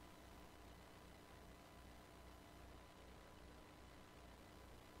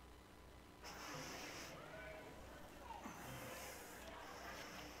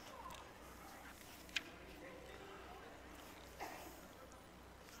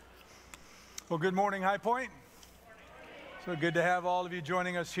Well, good morning, High Point. So good to have all of you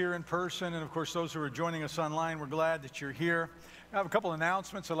joining us here in person, and of course those who are joining us online, we're glad that you're here. I have a couple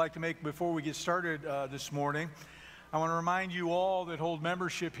announcements I'd like to make before we get started this morning. I want to remind you all that hold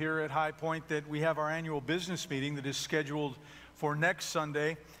membership here at High Point that we have our annual business meeting that is scheduled for next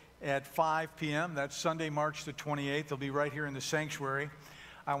Sunday at 5 p.m. That's Sunday, March the 28th. It'll be right here in the sanctuary.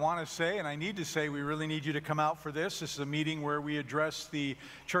 I want to say, and I need to say, we really need you to come out for this. This is a meeting where we address the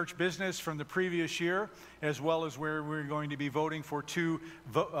church business from the previous year, as well as where we're going to be voting for two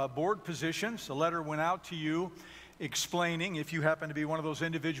board positions. A letter went out to you explaining, if you happen to be one of those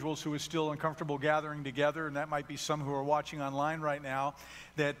individuals who is still uncomfortable gathering together, and that might be some who are watching online right now,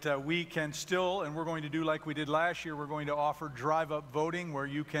 that we can still, and we're going to do like we did last year, we're going to offer drive-up voting where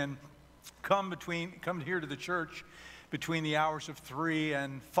you can come here to the church between the hours of 3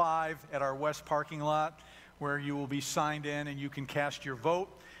 and 5 at our west parking lot, where you will be signed in and you can cast your vote.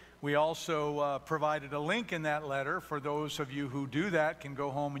 We also provided a link in that letter for those of you who do that can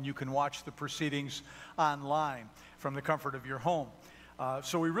go home and you can watch the proceedings online from the comfort of your home.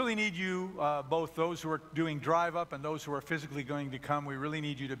 So we really need you, both those who are doing drive-up and those who are physically going to come, we really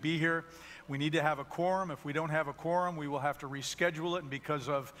need you to be here. We need to have a quorum. If we don't have a quorum, we will have to reschedule it, and because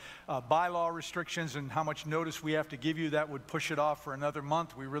of bylaw restrictions and how much notice we have to give you, that would push it off for another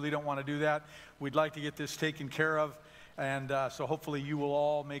month. We really don't want to do that. We'd like to get this taken care of, and so hopefully you will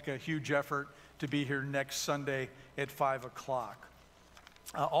all make a huge effort to be here next Sunday at 5 o'clock.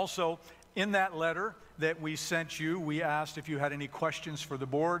 Also, in that letter that we sent you, we asked if you had any questions for the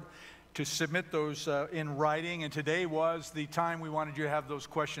board to submit those in writing, and today was the time we wanted you to have those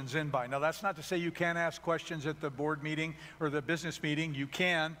questions in by. Now, that's not to say you can't ask questions at the board meeting or the business meeting. You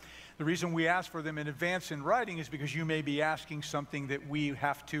can. The reason we ask for them in advance in writing is because you may be asking something that we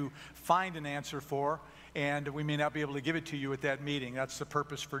have to find an answer for, and we may not be able to give it to you at that meeting. That's the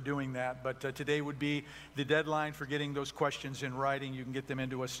purpose for doing that. But today would be the deadline for getting those questions in writing. You can get them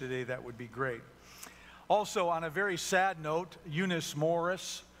into us today. That would be great. Also, on a very sad note, Eunice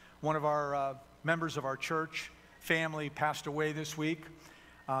Morris, one of our members of our church family, passed away this week.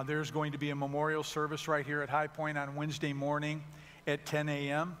 There's going to be a memorial service right here at High Point on Wednesday morning at 10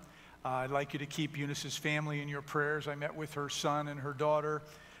 a.m. I'd like you to keep Eunice's family in your prayers. I met with her son and her daughter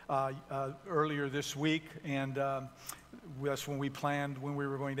earlier this week, and that's when we planned when we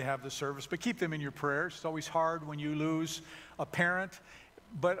were going to have the service. But keep them in your prayers. It's always hard when you lose a parent,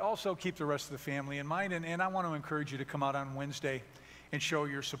 but also keep the rest of the family in mind. And I want to encourage you to come out on Wednesday and show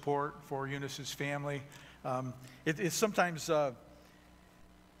your support for Eunice's family. It's sometimes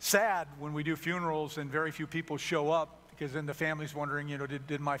sad when we do funerals and very few people show up, because then the family's wondering, you know,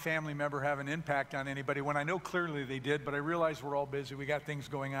 did my family member have an impact on anybody? When I know clearly they did, but I realize we're all busy. We got things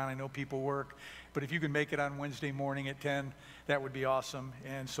going on. I know people work. But if you can make it on Wednesday morning at 10, that would be awesome.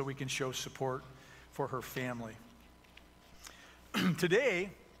 And so we can show support for her family. Today,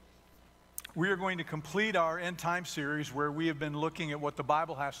 we are going to complete our end time series where we have been looking at what the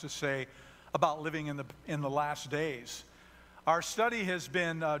Bible has to say about living in the last days. Our study has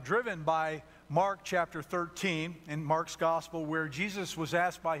been driven by Mark chapter 13 in Mark's gospel, where Jesus was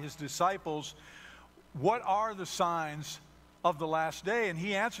asked by his disciples, what are the signs of the last day? And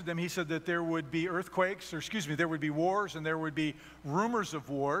he answered them. He said that there would be there would be wars, and there would be rumors of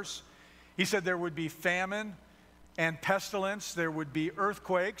wars. He said there would be famine and pestilence. There would be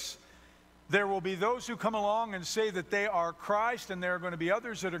earthquakes. There will be those who come along and say that they are Christ, and there are going to be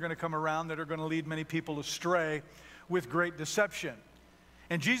others that are going to come around that are going to lead many people astray with great deception.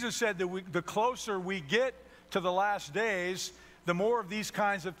 And Jesus said that the closer we get to the last days, the more of these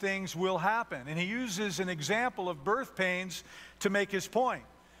kinds of things will happen. And he uses an example of birth pains to make his point.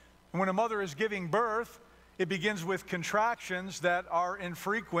 When a mother is giving birth, it begins with contractions that are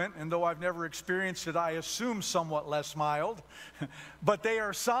infrequent, and though I've never experienced it, I assume somewhat less mild. But they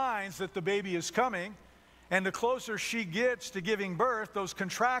are signs that the baby is coming, and the closer she gets to giving birth, those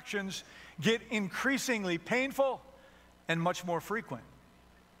contractions get increasingly painful and much more frequent.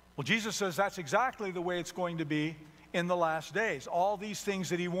 Well, Jesus says that's exactly the way it's going to be in the last days. All these things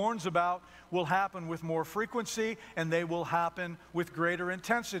that he warns about will happen with more frequency, and they will happen with greater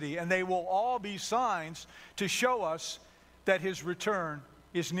intensity, and they will all be signs to show us that his return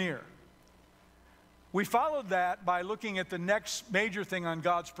is near. We followed that by looking at the next major thing on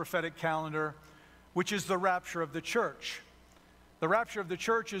God's prophetic calendar, which is the rapture of the church. The rapture of the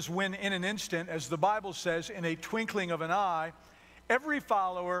church is when, in an instant, as the Bible says, in a twinkling of an eye, every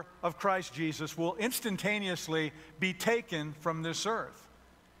follower of Christ Jesus will instantaneously be taken from this earth.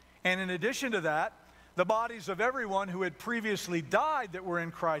 And in addition to that, the bodies of everyone who had previously died that were in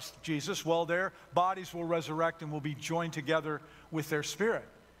Christ Jesus, well, their bodies will resurrect and will be joined together with their spirit.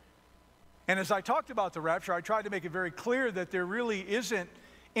 And as I talked about the rapture, I tried to make it very clear that there really isn't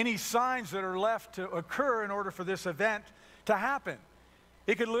any signs that are left to occur in order for this event to happen.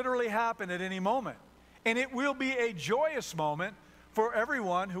 It could literally happen at any moment. And it will be a joyous moment for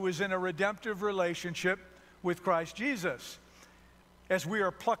everyone who is in a redemptive relationship with Christ Jesus as we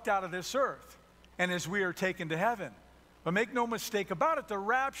are plucked out of this earth and as we are taken to heaven. But make no mistake about it, the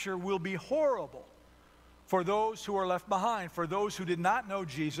rapture will be horrible for those who are left behind, for those who did not know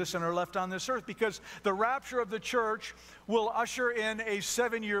Jesus and are left on this earth, because the rapture of the church will usher in a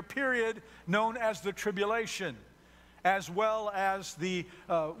 7-year period known as the tribulation, as well as the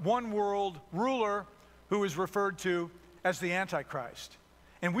one world ruler who is referred to as the Antichrist.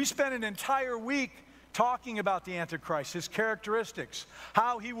 And we spent an entire week talking about the Antichrist, his characteristics,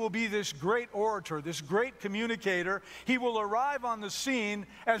 how he will be this great orator, this great communicator. He will arrive on the scene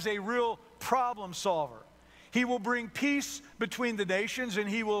as a real problem solver. He will bring peace between the nations, and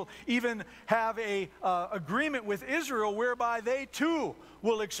he will even have an agreement with Israel whereby they too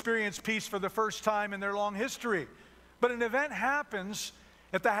will experience peace for the first time in their long history. But an event happens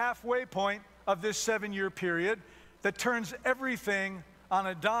at the halfway point of this 7-year period that turns everything on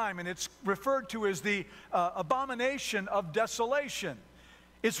a dime, and it's referred to as the abomination of desolation.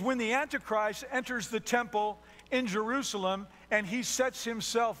 It's when the Antichrist enters the temple in Jerusalem and he sets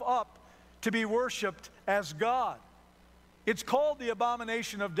himself up to be worshiped as God. It's called the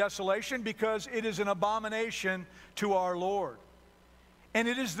abomination of desolation because it is an abomination to our Lord. And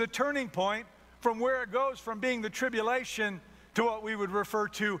it is the turning point from where it goes from being the tribulation to what we would refer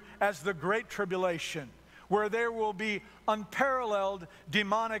to as the Great Tribulation, where there will be unparalleled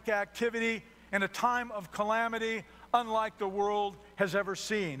demonic activity and a time of calamity unlike the world has ever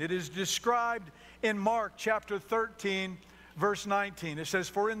seen. It is described in Mark chapter 13, verse 19. It says,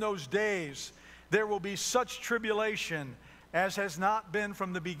 "For in those days there will be such tribulation as has not been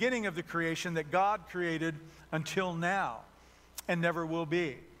from the beginning of the creation that God created until now, and never will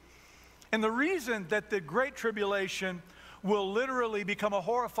be." And the reason that the Great Tribulation will literally become a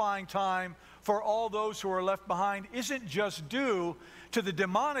horrifying time for all those who are left behind isn't just due to the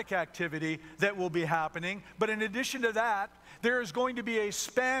demonic activity that will be happening, but in addition to that, there is going to be a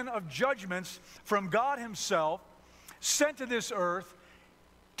span of judgments from God himself sent to this earth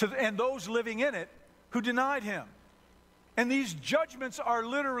and those living in it who denied him. And these judgments are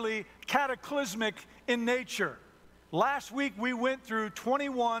literally cataclysmic in nature. Last week we went through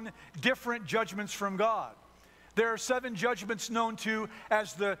 21 different judgments from God. There are 7 judgments known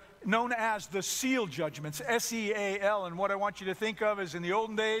as the seal judgments, S-E-A-L. And what I want you to think of is in the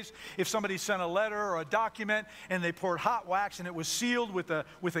olden days, if somebody sent a letter or a document and they poured hot wax and it was sealed with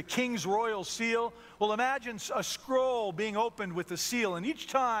a king's royal seal, well, imagine a scroll being opened with the seal. And each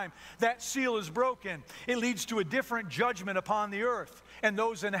time that seal is broken, it leads to a different judgment upon the earth and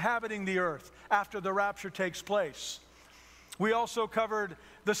those inhabiting the earth after the rapture takes place. We also covered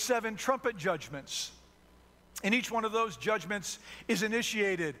the 7 trumpet judgments. And each one of those judgments is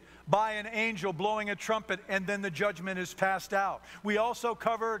initiated by an angel blowing a trumpet, and then the judgment is passed out. We also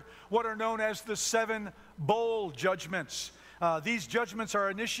covered what are known as the 7 bowl judgments. These judgments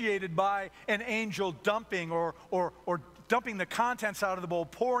are initiated by an angel dumping or dumping the contents out of the bowl,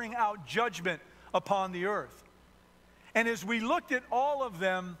 pouring out judgment upon the earth. And as we looked at all of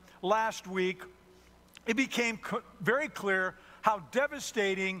them last week, it became very clear how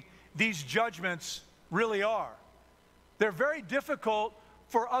devastating these judgments really are. They're very difficult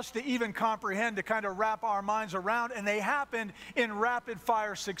for us to even comprehend, to kind of wrap our minds around, and they happened in rapid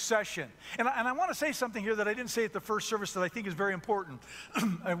fire succession. And I want to say something here that I didn't say at the first service that I think is very important.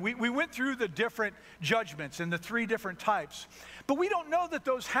 We went through the different judgments and the 3 different types, but we don't know that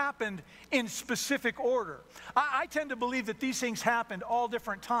those happened in specific order. I tend to believe that these things happened all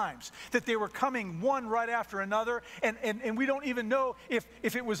different times, that they were coming one right after another, and we don't even know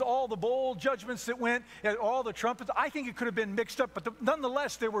if it was all the bowl judgments that went, all the trumpets. I think it could have been mixed up, but nonetheless,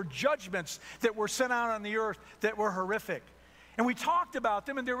 there were judgments that were sent out on the earth that were horrific. And we talked about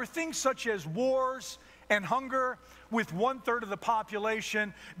them, and there were things such as wars and hunger, with 1/3 of the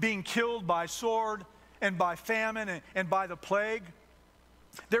population being killed by sword and by famine and by the plague.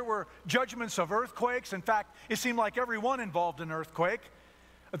 There were judgments of earthquakes. In fact, it seemed like everyone involved in an earthquake.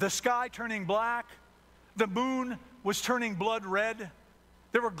 The sky turning black, the moon was turning blood red.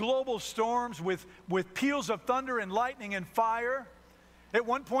 There were global storms with peals of thunder and lightning and fire. At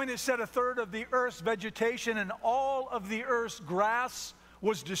one point, it said 1/3 of the earth's vegetation and all of the earth's grass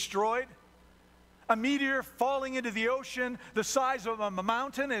was destroyed. A meteor falling into the ocean the size of a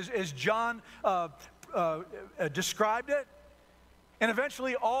mountain, as John described it. And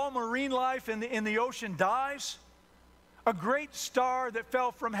eventually, all marine life in the ocean dies. A great star that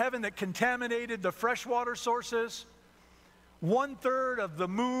fell from heaven that contaminated the freshwater sources. 1/3 of the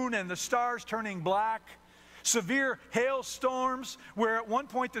moon and the stars turning black. Severe hailstorms, where at one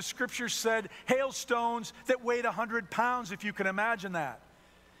point the scriptures said hailstones that weighed 100 pounds, if you can imagine that.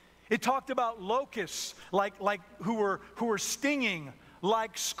 It talked about locusts who were stinging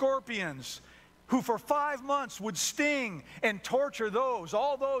like scorpions, who for 5 months would sting and torture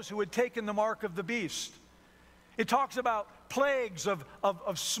all those who had taken the mark of the beast. It talks about plagues of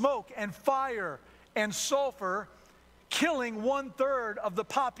smoke and fire and sulfur killing 1/3 of the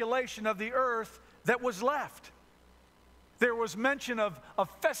population of the earth that was left. There was mention of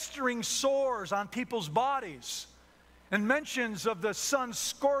festering sores on people's bodies, and mentions of the sun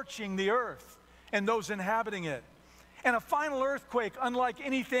scorching the earth and those inhabiting it. And a final earthquake unlike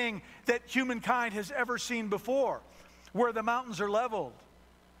anything that humankind has ever seen before, where the mountains are leveled,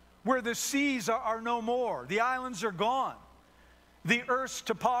 where the seas are no more, the islands are gone. The earth's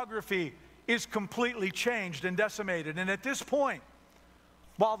topography is completely changed and decimated. And at this point,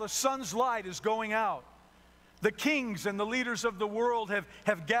 while the sun's light is going out, the kings and the leaders of the world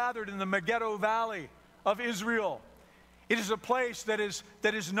have gathered in the Megiddo Valley of Israel. It is a place that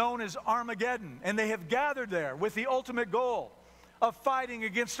is known as Armageddon, and they have gathered there with the ultimate goal of fighting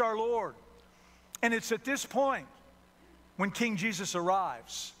against our Lord. And it's at this point when King Jesus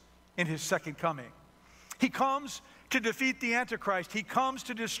arrives in his second coming. He comes to defeat the Antichrist. He comes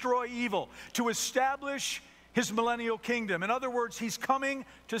to destroy evil, to establish his millennial kingdom. In other words, he's coming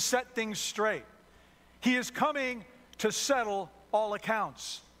to set things straight. He is coming to settle all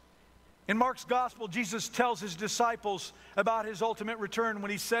accounts. In Mark's gospel, Jesus tells his disciples about his ultimate return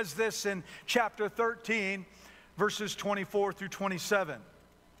when he says this in chapter 13, verses 24 through 27.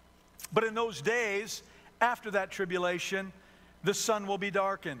 But in those days, after that tribulation, the sun will be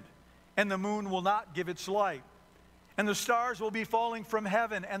darkened, and the moon will not give its light, and the stars will be falling from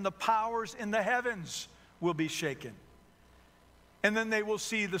heaven, and the powers in the heavens will be shaken. And then they will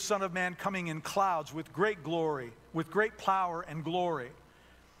see the Son of Man coming in clouds with great glory, with great power and glory.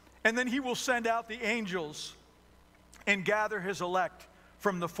 And then he will send out the angels and gather his elect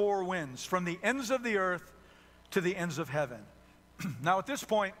from the four winds, from the ends of the earth to the ends of heaven. Now at this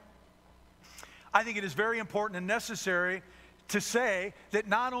point, I think it is very important and necessary to say that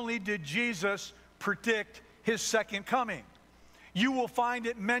not only did Jesus predict his second coming, you will find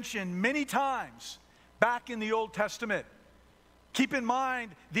it mentioned many times back in the Old Testament. Keep in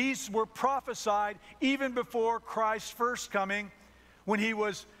mind, these were prophesied even before Christ's first coming, when he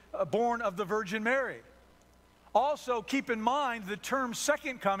was born of the Virgin Mary. Also, keep in mind, the term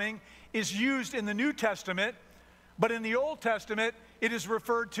second coming is used in the New Testament, but in the Old Testament, it is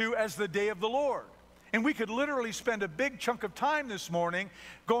referred to as the day of the Lord. And we could literally spend a big chunk of time this morning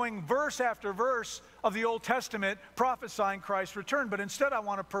going verse after verse of the Old Testament prophesying Christ's return. But instead, I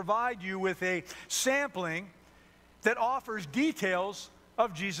want to provide you with a sampling that offers details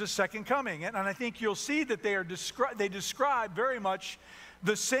of Jesus' second coming. And I think you'll see that they describe very much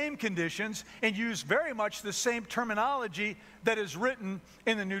the same conditions and use very much the same terminology that is written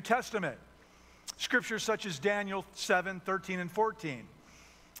in the New Testament. Scriptures such as Daniel 7, 13, and 14.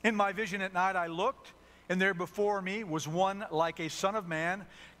 In my vision at night I looked, and there before me was one like a son of man,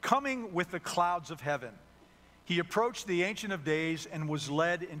 coming with the clouds of heaven. He approached the Ancient of Days and was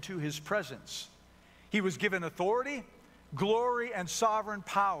led into his presence. He was given authority, glory, and sovereign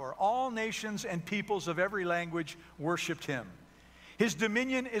power. All nations and peoples of every language worshiped him. His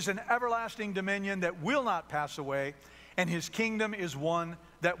dominion is an everlasting dominion that will not pass away, and his kingdom is one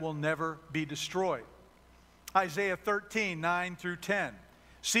that will never be destroyed. Isaiah 13, 9 through 10.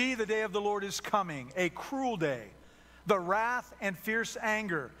 See, the day of the Lord is coming, a cruel day, the wrath and fierce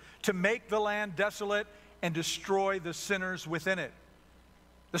anger, to make the land desolate and destroy the sinners within it.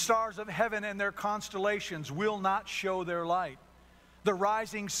 The stars of heaven and their constellations will not show their light. The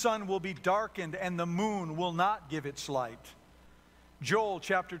rising sun will be darkened, and the moon will not give its light. Joel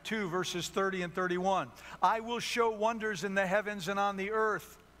chapter 2, verses 30 and 31. I will show wonders in the heavens and on the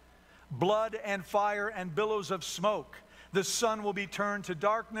earth, blood and fire and billows of smoke. The sun will be turned to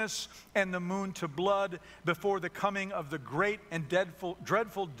darkness and the moon to blood before the coming of the great and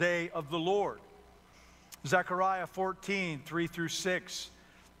dreadful day of the Lord. Zechariah 14, 3 through 6.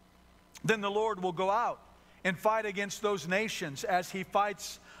 Then the Lord will go out and fight against those nations as he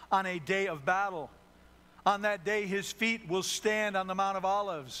fights on a day of battle. On that day his feet will stand on the Mount of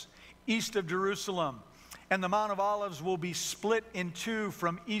Olives, east of Jerusalem, and the Mount of Olives will be split in two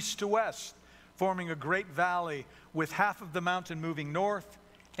from east to west, forming a great valley with half of the mountain moving north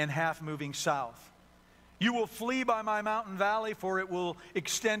and half moving south. You will flee by my mountain valley, for it will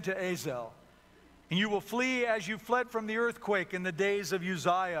extend to Azel. And you will flee as you fled from the earthquake in the days of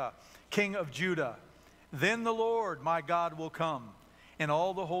Uzziah, king of Judah. Then the Lord my God will come, and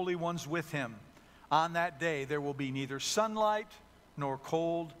all the holy ones with him. On that day there will be neither sunlight nor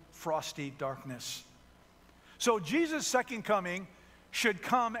cold, frosty darkness. So Jesus' second coming should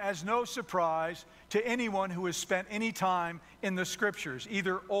come as no surprise to anyone who has spent any time in the Scriptures,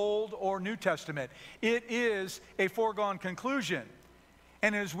 either Old or New Testament. It is a foregone conclusion.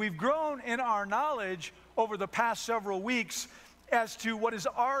 And as we've grown in our knowledge over the past several weeks as to what is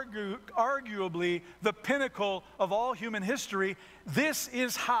arguably the pinnacle of all human history, this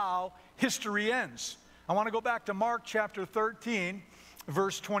is how history ends. I want to go back to Mark chapter 13,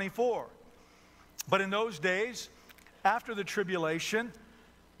 verse 24. But in those days, after the tribulation,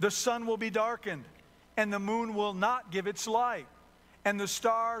 the sun will be darkened, and the moon will not give its light, and the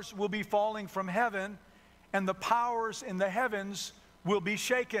stars will be falling from heaven, and the powers in the heavens will be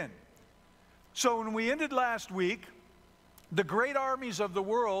shaken. So when we ended last week, the great armies of the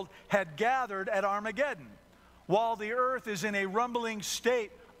world had gathered at Armageddon, while the earth is in a rumbling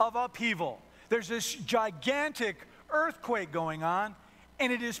state of upheaval. There's this gigantic earthquake going on,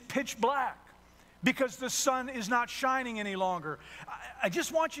 and it is pitch black because the sun is not shining any longer. I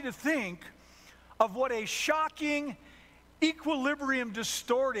just want you to think of what a shocking, equilibrium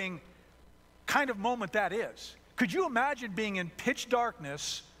distorting kind of moment that is. Could you imagine being in pitch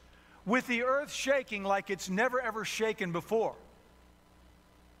darkness with the earth shaking like it's never ever shaken before?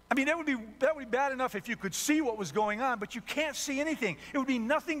 I mean, that would be bad enough if you could see what was going on, but you can't see anything. It would be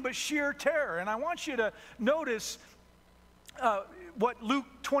nothing but sheer terror. And I want you to notice what Luke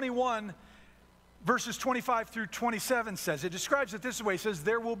 21, verses 25 through 27 says. It describes it this way. It says,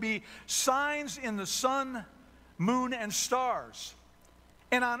 there will be signs in the sun, moon, and stars.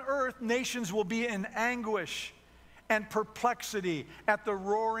 And on earth, nations will be in anguish and perplexity at the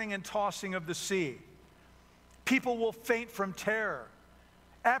roaring and tossing of the sea. People will faint from terror,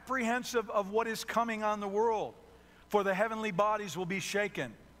 apprehensive of what is coming on the world, for the heavenly bodies will be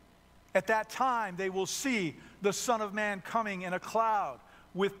shaken. At that time, they will see the Son of Man coming in a cloud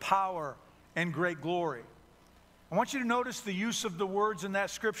with power and great glory. I want you to notice the use of the words in that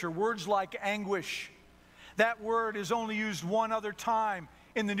scripture, words like anguish. That word is only used one other time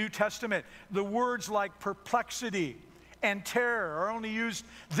in the New Testament. The words like perplexity and terror are only used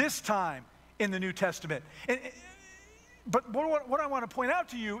this time in the New Testament. But what I want to point out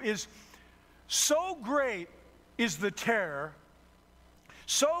to you is, so great is the terror,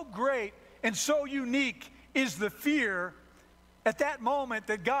 so great and so unique is the fear at that moment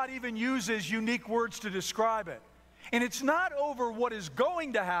that God even uses unique words to describe it. And it's not over what is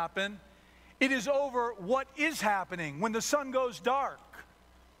going to happen, it is over what is happening when the sun goes dark,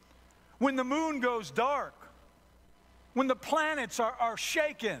 when the moon goes dark, when the planets are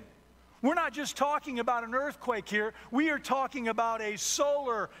shaken. We're not just talking about an earthquake here. We are talking about a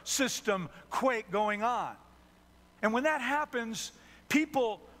solar system quake going on. And when that happens,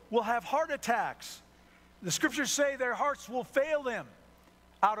 people will have heart attacks. The scriptures say their hearts will fail them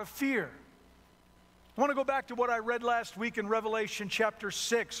out of fear. I want to go back to what I read last week in Revelation chapter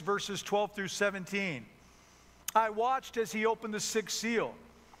 6, verses 12 through 17. I watched as he opened the sixth seal.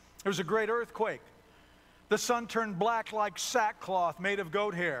 There was a great earthquake. The sun turned black like sackcloth made of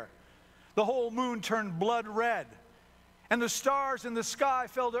goat hair. The whole moon turned blood red. And the stars in the sky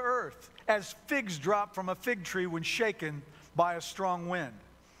fell to earth as figs drop from a fig tree when shaken by a strong wind.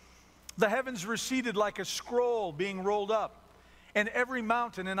 The heavens receded like a scroll being rolled up, and every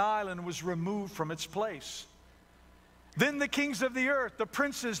mountain and island was removed from its place. Then the kings of the earth, the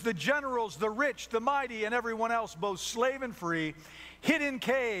princes, the generals, the rich, the mighty, and everyone else, both slave and free, hid in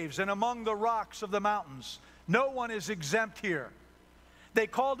caves and among the rocks of the mountains. No one is exempt here. They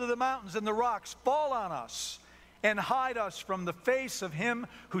called to the mountains and the rocks, fall on us and hide us from the face of him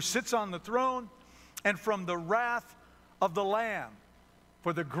who sits on the throne and from the wrath of the Lamb.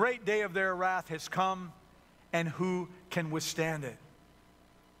 For the great day of their wrath has come, and who can withstand it?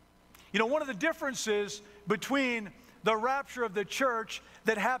 You know, one of the differences between the rapture of the church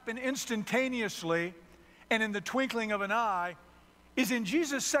that happened instantaneously and in the twinkling of an eye is in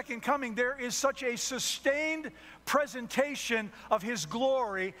Jesus' second coming, there is such a sustained presentation of his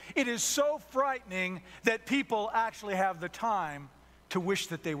glory. It is so frightening that people actually have the time to wish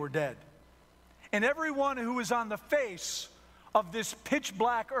that they were dead. And everyone who is on the face of this pitch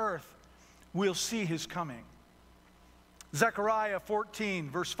black earth will see his coming. Zechariah 14,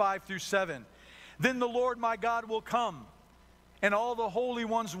 verse 5 through 7. Then the Lord my God will come, and all the holy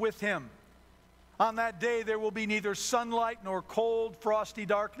ones with him. On that day there will be neither sunlight nor cold, frosty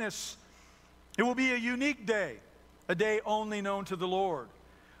darkness. It will be a unique day, a day only known to the Lord.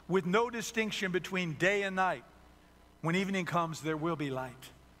 with no distinction between day and night. When evening comes, there will be light.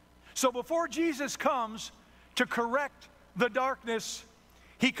 So before Jesus comes to correct the darkness,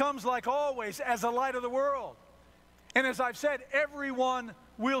 he comes like always as the light of the world. And as I've said, everyone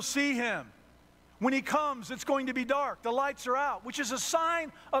will see him. When he comes, it's going to be dark. The lights are out, which is a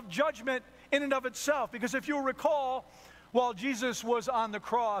sign of judgment in and of itself. Because if you'll recall, while Jesus was on the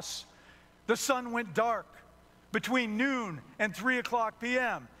cross, the sun went dark between noon and 3 o'clock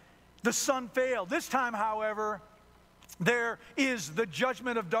p.m. The sun failed. This time, however, there is the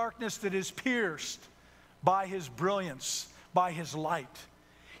judgment of darkness that is pierced by his brilliance, by his light.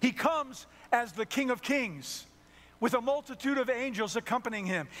 He comes as the King of Kings, with a multitude of angels accompanying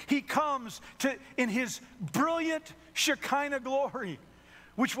him. He comes in his brilliant Shekinah glory,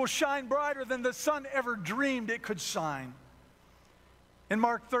 which will shine brighter than the sun ever dreamed it could shine. In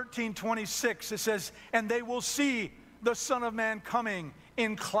Mark 13:26, it says, "And they will see the Son of Man coming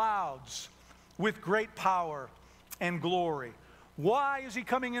in clouds with great power and glory." Why is he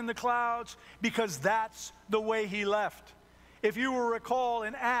coming in the clouds? Because that's the way he left. If you will recall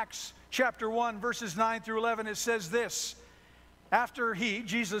in Acts chapter 1, verses 9 through 11, it says this: after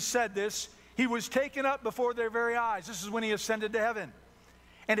Jesus said this, he was taken up before their very eyes. This is when he ascended to heaven.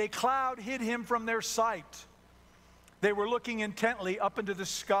 And a cloud hid him from their sight. They were looking intently up into the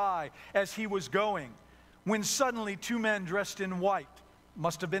sky as he was going, when suddenly 2 men dressed in white,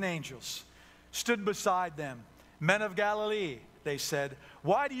 must have been angels, stood beside them. "Men of Galilee," they said,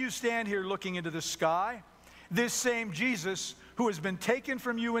 "why do you stand here looking into the sky? This same Jesus who has been taken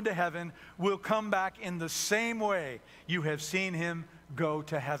from you into heaven will come back in the same way you have seen him go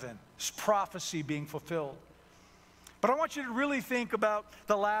to heaven." It's prophecy being fulfilled. But I want you to really think about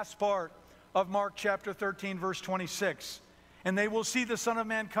the last part of Mark chapter 13, verse 26. "And they will see the Son of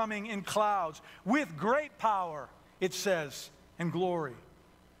Man coming in clouds with great power," it says, "and glory."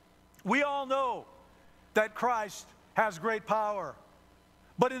 We all know that Christ has great power.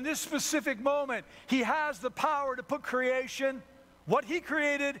 But in this specific moment, he has the power to put creation, what he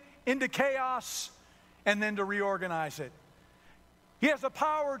created, into chaos and then to reorganize it. He has the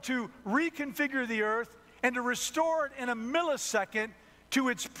power to reconfigure the earth and to restore it in a millisecond to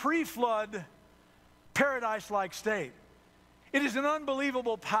its pre-flood paradise-like state. It is an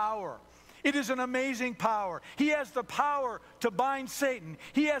unbelievable power. It is an amazing power. He has the power to bind Satan.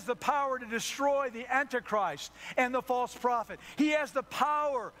 He has the power to destroy the Antichrist and the false prophet. He has the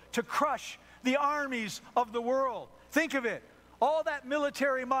power to crush the armies of the world. Think of it. All that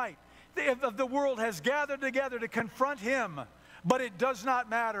military might of the world has gathered together to confront him. But it does not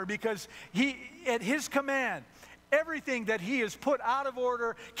matter, because at his command, everything that he has put out of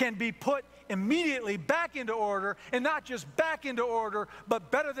order can be put immediately back into order, and not just back into order,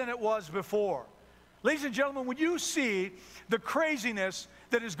 but better than it was before. Ladies and gentlemen, when you see the craziness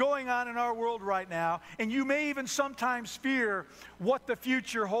that is going on in our world right now, and you may even sometimes fear what the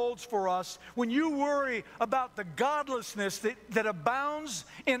future holds for us, when you worry about the godlessness that abounds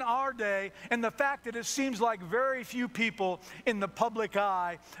in our day, and the fact that it seems like very few people in the public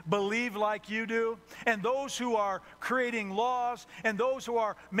eye believe like you do, and those who are creating laws and those who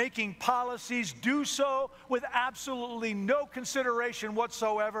are making policies do so with absolutely no consideration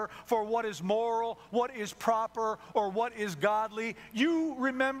whatsoever for what is moral, what is proper, or what is godly, you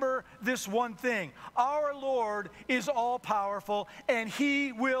remember this one thing: our Lord is all-powerful, and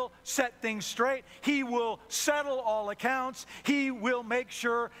he will set things straight. He will settle all accounts. He will make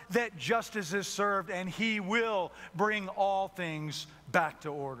sure that justice is served, and he will bring all things back to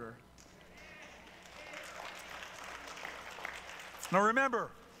order. Now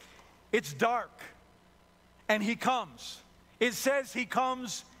remember, it's dark, and he comes. It says he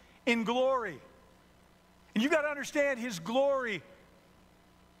comes in glory. And you got to understand, his glory,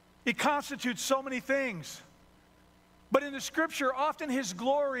 it constitutes so many things. But in the scripture, often his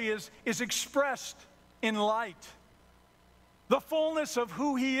glory is expressed in light. The fullness of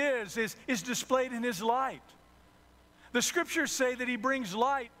who he is displayed in his light. The scriptures say that he brings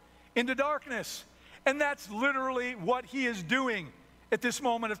light into darkness. And that's literally what he is doing at this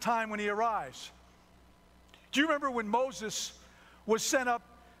moment of time when he arrives. Do you remember when Moses was sent up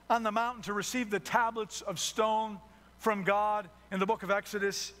on the mountain to receive the tablets of stone from God in the book of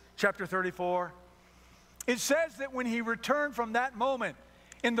Exodus, chapter 34? It says that when he returned from that moment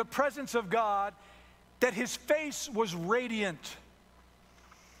in the presence of God, that his face was radiant.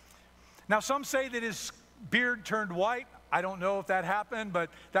 Now, some say that his beard turned white. I don't know if that happened, but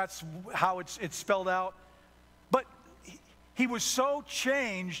that's how it's spelled out. But he was so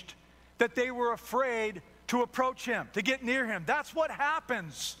changed that they were afraid to approach him, to get near him. That's what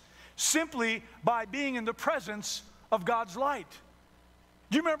happens simply by being in the presence of God's light.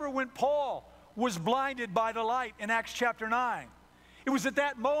 Do you remember when Paul was blinded by the light in Acts chapter 9? It was at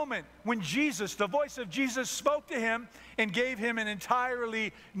that moment when Jesus, the voice of Jesus, spoke to him and gave him an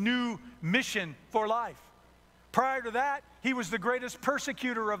entirely new mission for life. Prior to that, he was the greatest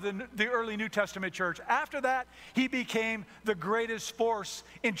persecutor of the early New Testament church. After that, he became the greatest force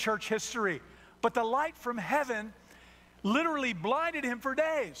in church history. But the light from heaven literally blinded him for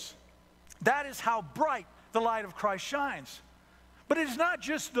days. That is how bright the light of Christ shines. But it is not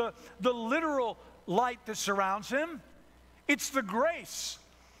just the literal light that surrounds him. It's the grace.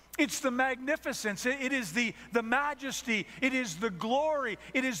 It's the magnificence. It is the majesty. It is the glory.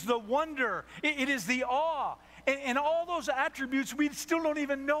 It is the wonder. It is the awe. And all those attributes we still don't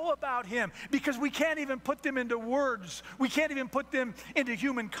even know about him because we can't even put them into words. We can't even put them into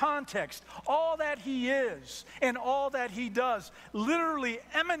human context. All that he is and all that he does literally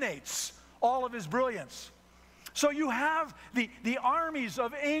emanates all of his brilliance. So you have the armies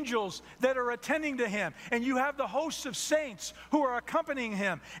of angels that are attending to him, and you have the hosts of saints who are accompanying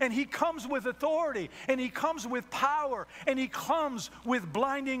him, and he comes with authority, and he comes with power, and he comes with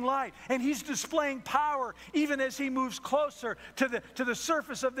blinding light, and he's displaying power even as he moves closer to the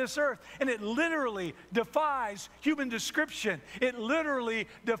surface of this earth, and it literally defies human description. It literally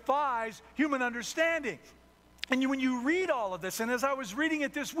defies human understanding. And when you read all of this, and as I was reading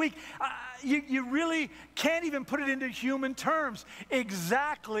it this week, you really can't even put it into human terms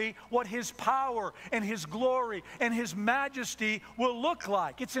exactly what his power and his glory and his majesty will look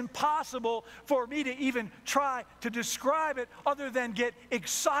like. It's impossible for me to even try to describe it other than get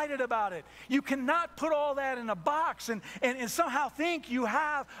excited about it. You cannot put all that in a box and somehow think you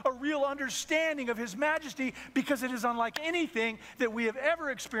have a real understanding of his majesty because it is unlike anything that we have ever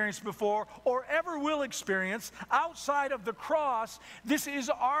experienced before or ever will experience. Outside of the cross, this is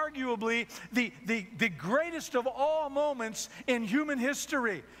arguably the greatest of all moments in human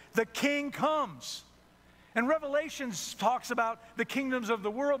history. The King comes. And Revelation talks about the kingdoms of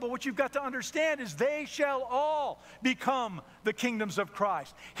the world, but what you've got to understand is they shall all become the kingdoms of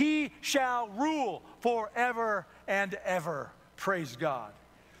Christ. He shall rule forever and ever. Praise God.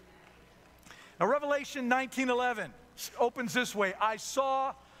 Now, Revelation 19:11 opens this way. I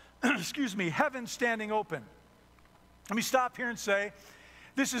saw, heaven standing open. Let me stop here and say,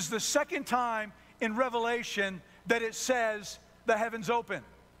 this is the second time in Revelation that it says the heavens open.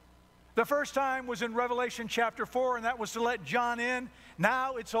 The first time was in Revelation chapter 4, and that was to let John in.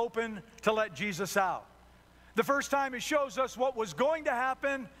 Now it's open to let Jesus out. The first time it shows us what was going to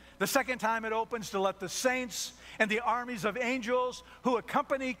happen. The second time it opens to let the saints and the armies of angels who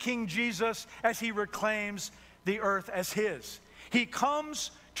accompany King Jesus as he reclaims the earth as his. He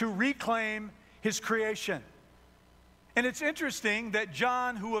comes to reclaim his creation. And it's interesting that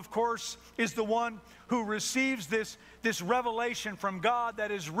John, who of course is the one who receives this revelation from God that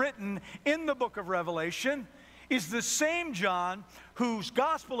is written in the book of Revelation, is the same John whose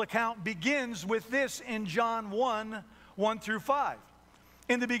gospel account begins with this in John 1 through 5.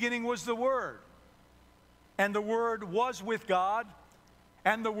 In the beginning was the Word, and the Word was with God,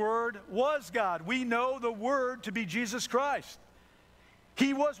 and the Word was God. We know the Word to be Jesus Christ.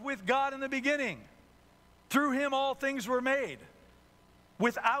 He was with God in the beginning. Through him all things were made.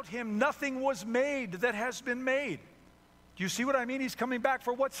 Without him nothing was made that has been made. Do you see what I mean? He's coming back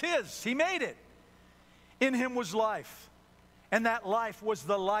for what's his. He made it. In him was life, and that life was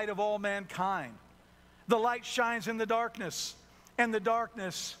the light of all mankind. The light shines in the darkness, and the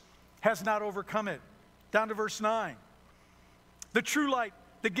darkness has not overcome it. Down to verse 9. The true light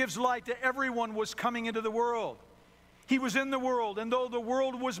that gives light to everyone was coming into the world. He was in the world, and though the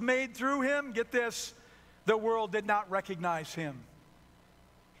world was made through him, get this, the world did not recognize him.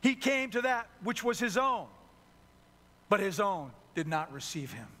 He came to that which was his own, but his own did not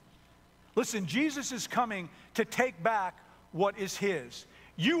receive him. Listen, Jesus is coming to take back what is his.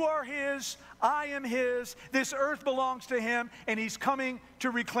 You are his, I am his, this earth belongs to him, and he's coming to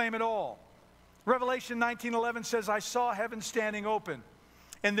reclaim it all. Revelation 19:11 says, I saw heaven standing open,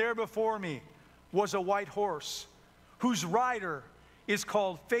 and there before me was a white horse, whose rider is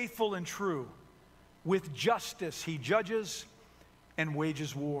called Faithful and True. With justice he judges and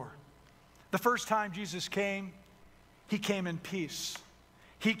wages war. The first time Jesus came, he came in peace.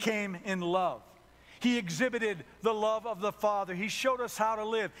 He came in love. He exhibited the love of the Father. He showed us how to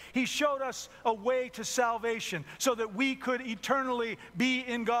live. He showed us a way to salvation so that we could eternally be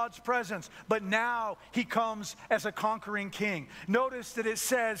in God's presence. But now he comes as a conquering king. Notice that it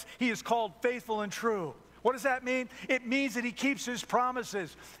says he is called Faithful and True. What does that mean? It means that he keeps his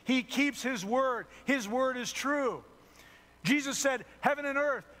promises. He keeps his word. His word is true. Jesus said, heaven and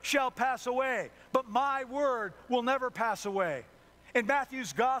earth shall pass away, but my word will never pass away. In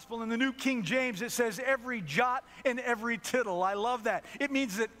Matthew's gospel, in the New King James, it says every jot and every tittle. I love that. It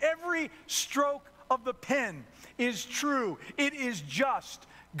means that every stroke of the pen is true. It is just.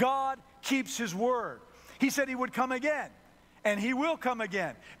 God keeps his word. He said he would come again, and he will come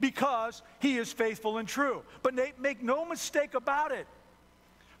again because he is faithful and true. But make no mistake about it.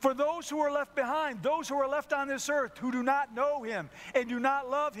 For those who are left behind, those who are left on this earth who do not know him and do not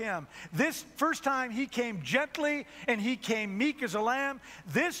love him, this first time he came gently and he came meek as a lamb.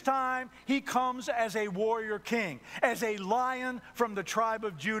 This time he comes as a warrior king, as a lion from the tribe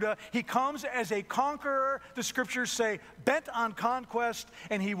of Judah. He comes as a conqueror, the scriptures say, bent on conquest,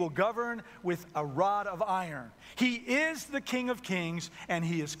 and he will govern with a rod of iron. He is the King of kings, and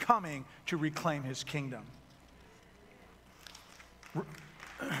he is coming to reclaim his kingdom.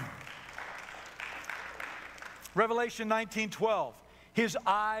 Revelation 19:12. His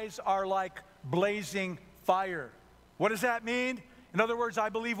eyes are like blazing fire. What does that mean? In other words, I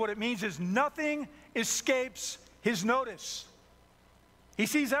believe what it means is nothing escapes his notice. He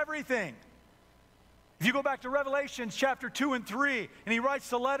sees everything. If you go back to Revelation chapter 2 and 3, and he writes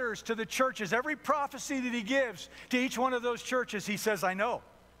the letters to the churches, every prophecy that he gives to each one of those churches, he says, I know.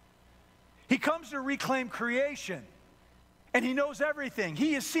 He comes to reclaim creation. And he knows everything.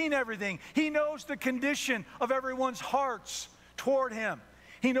 He has seen everything. He knows the condition of everyone's hearts toward him.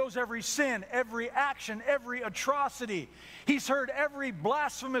 He knows every sin, every action, every atrocity. He's heard every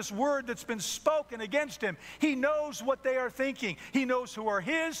blasphemous word that's been spoken against him. He knows what they are thinking. He knows who are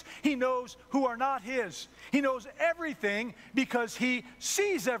his. He knows who are not his. He knows everything because he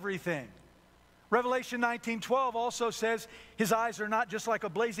sees everything. Revelation 19:12 also says his eyes are not just like a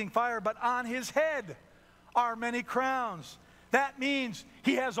blazing fire, but on his head are many crowns. That means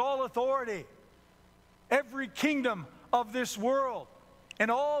he has all authority. Every kingdom of this world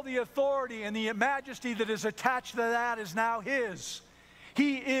and all the authority and the majesty that is attached to that is now his.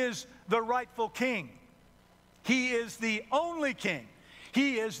 He is the rightful king. He is the only king.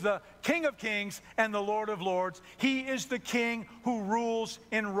 He is the King of kings and the Lord of lords. He is the king who rules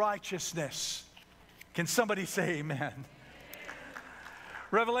in righteousness. Can somebody say amen?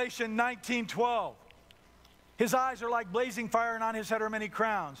 Revelation 19:12. His eyes are like blazing fire, and on his head are many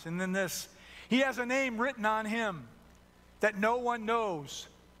crowns. And then this, he has a name written on him that no one knows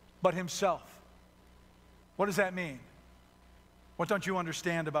but himself. What does that mean? What don't you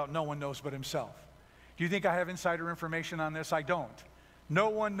understand about no one knows but himself? Do you think I have insider information on this? I don't. No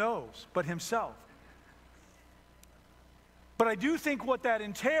one knows but himself. But I do think what that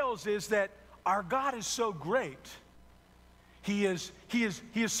entails is that our God is so great. He is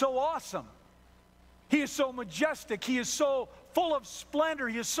so awesome. He is so majestic. He is so full of splendor.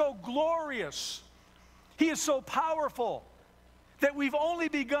 He is so glorious. He is so powerful that we've only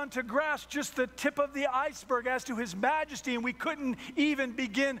begun to grasp just the tip of the iceberg as to his majesty, and we couldn't even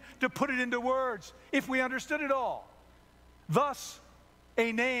begin to put it into words if we understood it all. Thus,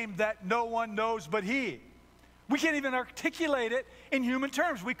 a name that no one knows but he. We can't even articulate it in human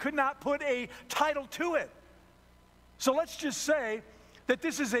terms. We could not put a title to it. So let's just say that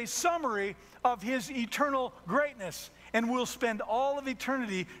this is a summary of his eternal greatness, and we'll spend all of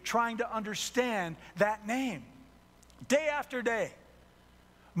eternity trying to understand that name. Day after day,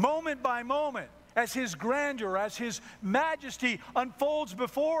 moment by moment, as his grandeur, as his majesty unfolds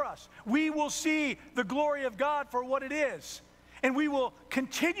before us, we will see the glory of God for what it is. And we will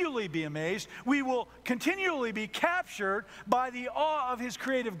continually be amazed. We will continually be captured by the awe of his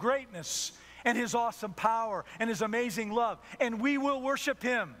creative greatness and his awesome power and his amazing love. And we will worship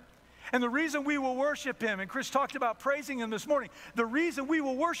him. And the reason we will worship him, and Chris talked about praising him this morning, the reason we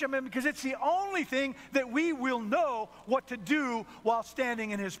will worship him because it's the only thing that we will know what to do while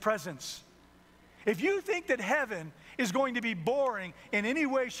standing in his presence. If you think that heaven is going to be boring in any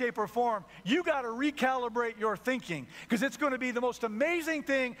way, shape, or form, you got to recalibrate your thinking, because it's going to be the most amazing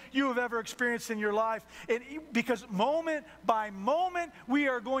thing you have ever experienced in your life. Because moment by moment, we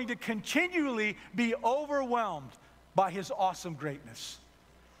are going to continually be overwhelmed by his awesome greatness.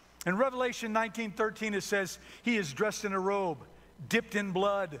 In Revelation 19:13, it says, he is dressed in a robe, dipped in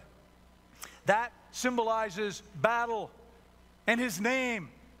blood. That symbolizes battle. And his name,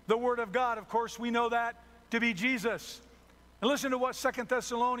 the Word of God, of course, we know that to be Jesus. And listen to what 2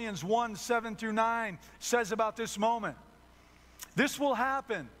 Thessalonians 1:7-9 says about this moment. This will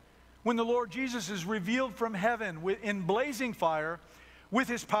happen when the Lord Jesus is revealed from heaven in blazing fire with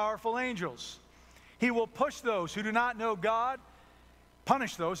his powerful angels. He will punish those who do not know God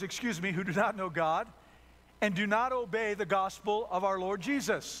and do not obey the gospel of our Lord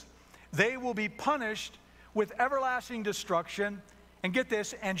Jesus. They will be punished with everlasting destruction, and get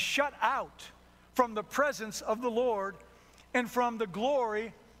this, and shut out from the presence of the Lord and from the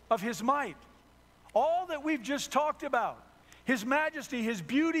glory of his might. All that we've just talked about, his majesty, his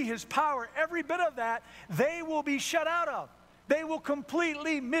beauty, his power, every bit of that, they will be shut out of. They will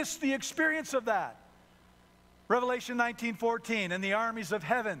completely miss the experience of that. Revelation 19:14, and the armies of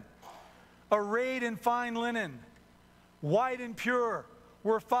heaven, arrayed in fine linen, white and pure,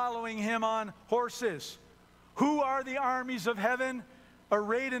 were following him on horses. Who are the armies of heaven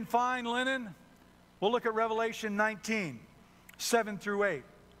arrayed in fine linen? We'll look at Revelation 19:7-8.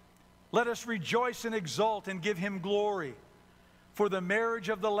 Let us rejoice and exult and give him glory, for the marriage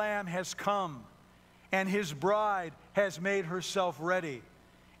of the Lamb has come, and his bride has made herself ready.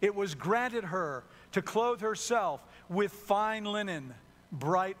 It was granted her to clothe herself with fine linen,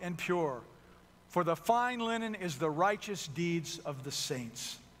 bright and pure. For the fine linen is the righteous deeds of the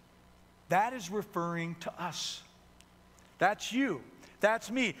saints. That is referring to us. That's you.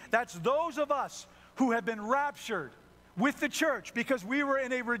 That's me. That's those of us who have been raptured with the church because we were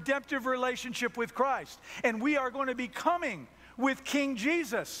in a redemptive relationship with Christ. And we are going to be coming with King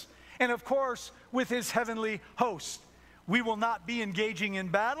Jesus and, of course, with his heavenly host. We will not be engaging in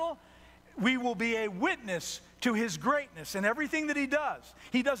battle. We will be a witness to his greatness and everything that he does.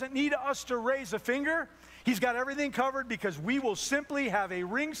 He doesn't need us to raise a finger. He's got everything covered because we will simply have a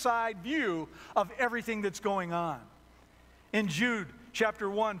ringside view of everything that's going on. In Jude chapter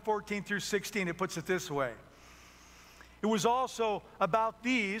 1:14-16, it puts it this way. It was also about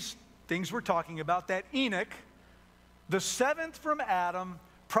these things we're talking about that Enoch, the seventh from Adam,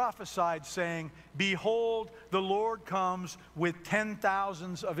 prophesied, saying, behold, the Lord comes with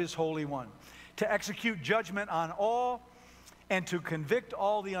 10,000s of his Holy One, to execute judgment on all, and to convict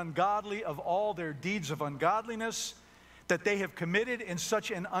all the ungodly of all their deeds of ungodliness that they have committed in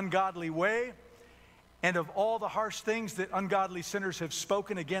such an ungodly way, and of all the harsh things that ungodly sinners have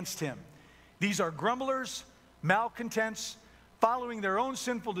spoken against him. These are grumblers, malcontents, following their own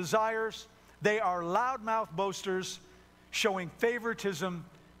sinful desires. They are loudmouth boasters, showing favoritism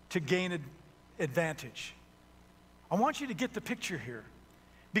to gain advantage. I want you to get the picture here,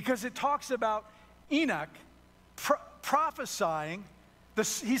 because it talks about Enoch prophesying.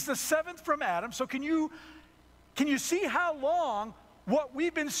 He's the seventh from Adam. So can you see how long what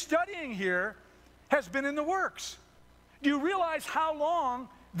we've been studying here has been in the works? Do you realize how long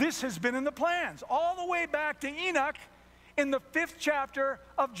this has been in the plans? All the way back to Enoch in the 5th chapter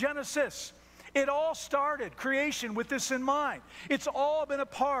of Genesis. It all started, creation, with this in mind. It's all been a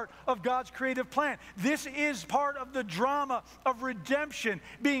part of God's creative plan. This is part of the drama of redemption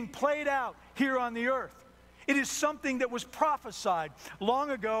being played out here on the earth. It is something that was prophesied long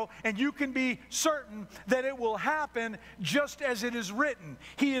ago, and you can be certain that it will happen just as it is written.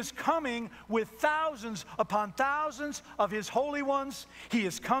 He is coming with thousands upon thousands of his holy ones. He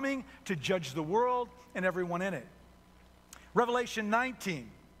is coming to judge the world and everyone in it. Revelation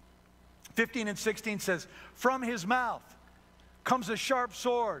 19:15-16 says, from his mouth comes a sharp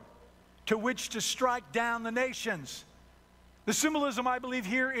sword to which to strike down the nations. The symbolism, I believe,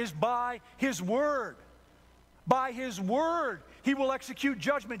 here is by his word. By his word, he will execute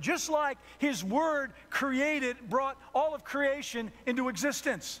judgment, just like his word brought all of creation into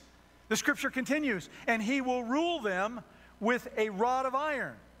existence. The scripture continues, and he will rule them with a rod of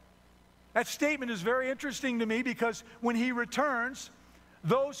iron. That statement is very interesting to me, because when he returns,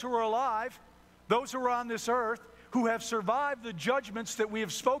 those who are alive, those who are on this earth, who have survived the judgments that we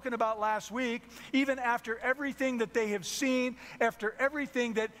have spoken about last week, even after everything that they have seen, after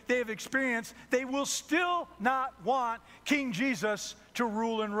everything that they have experienced, they will still not want King Jesus to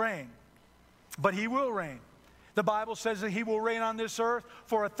rule and reign. But he will reign. The Bible says that he will reign on this earth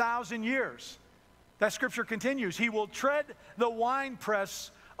for 1,000 years. That scripture continues. He will tread the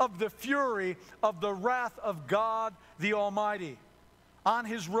winepress of the fury of the wrath of God the Almighty. On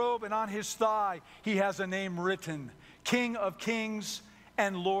his robe and on his thigh, he has a name written, King of Kings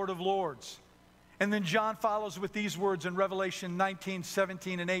and Lord of Lords. And then John follows with these words in Revelation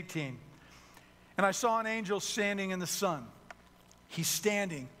 19:17-18. And I saw an angel standing in the sun. He's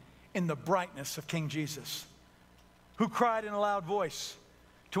standing in the brightness of King Jesus, who cried in a loud voice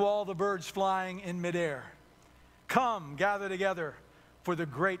to all the birds flying in midair, come, gather together for the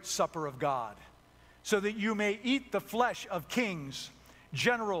great supper of God, so that you may eat the flesh of kings,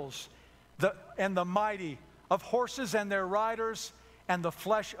 generals, and the mighty, of horses and their riders, and the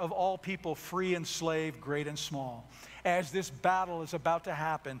flesh of all people, free and slave, great and small. As this battle is about to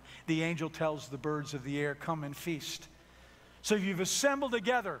happen, the angel tells the birds of the air, come and feast. So you've assembled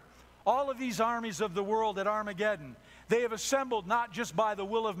together all of these armies of the world at Armageddon. They have assembled not just by the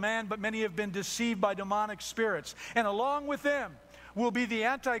will of man, but many have been deceived by demonic spirits. And along with them will be the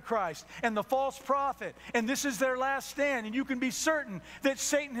Antichrist and the false prophet. And this is their last stand. And you can be certain that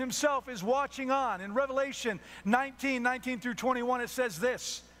Satan himself is watching on. In Revelation 19 through 21, it says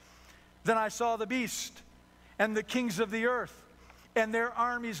this: Then I saw the beast and the kings of the earth, and their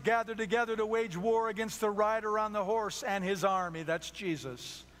armies gathered together to wage war against the rider on the horse and his army. That's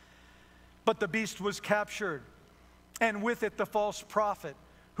Jesus. But the beast was captured, and with it the false prophet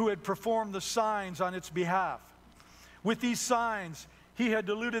who had performed the signs on its behalf. With these signs he had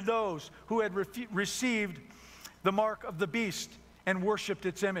deluded those who had received the mark of the beast and worshipped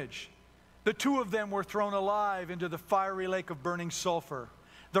its image. The two of them were thrown alive into the fiery lake of burning sulfur.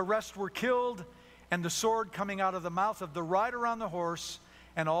 The rest were killed, and the sword coming out of the mouth of the rider on the horse,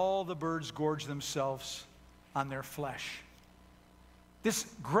 and all the birds gorged themselves on their flesh. This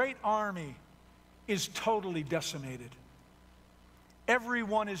great army is totally decimated.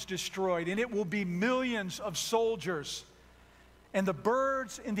 Everyone is destroyed, and it will be millions of soldiers. And the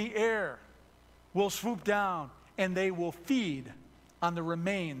birds in the air will swoop down, and they will feed on the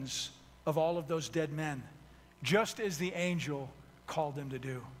remains of all of those dead men, just as the angel called them to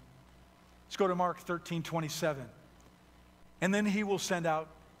do. Let's go to Mark 13:27. And then he will send out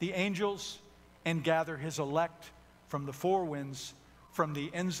the angels and gather his elect from the four winds, from the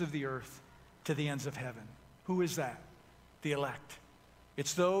ends of the earth to the ends of heaven. Who is that? The elect.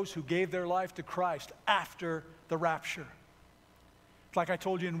 It's those who gave their life to Christ after the rapture. Like I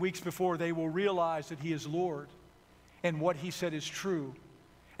told you in weeks before, they will realize that he is Lord and what he said is true.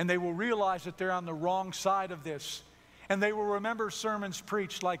 And they will realize that they're on the wrong side of this. And they will remember sermons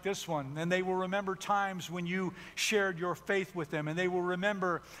preached like this one. And they will remember times when you shared your faith with them. And they will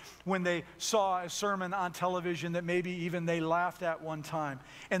remember when they saw a sermon on television that maybe even they laughed at one time.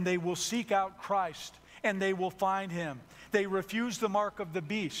 And they will seek out Christ, and they will find him. They refuse the mark of the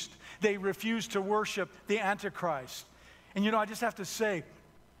beast. They refuse to worship the Antichrist. And you know, I just have to say,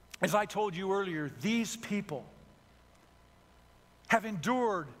 as I told you earlier, these people have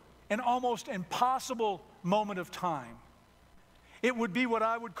endured an almost impossible moment of time. It would be what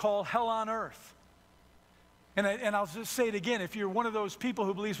I would call hell on earth. And I'll just say it again, if you're one of those people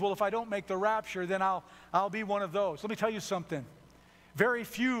who believes, well, if I don't make the rapture, then I'll be one of those. Let me tell you something. Very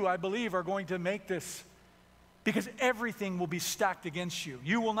few, I believe, are going to make this, because everything will be stacked against you.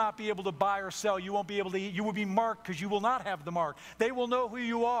 You will not be able to buy or sell. You won't be able to eat. You will be marked because you will not have the mark. They will know who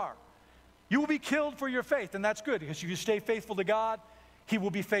you are. You will be killed for your faith, and that's good, because if you stay faithful to God, he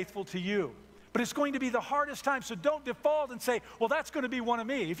will be faithful to you. But it's going to be the hardest time, so don't default and say, well, that's going to be one of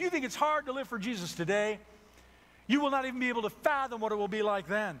me. If you think it's hard to live for Jesus today, you will not even be able to fathom what it will be like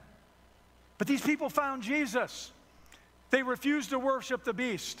then. But these people found Jesus. They refused to worship the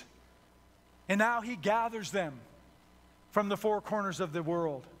beast. And now he gathers them from the four corners of the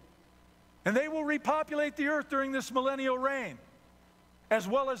world. And they will repopulate the earth during this millennial reign, as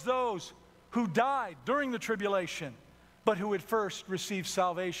well as those who died during the tribulation, but who had first received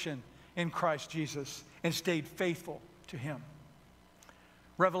salvation in Christ Jesus and stayed faithful to him.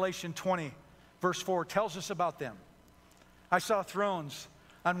 Revelation 20, verse 4 tells us about them. I saw thrones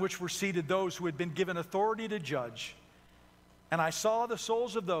on which were seated those who had been given authority to judge. And I saw the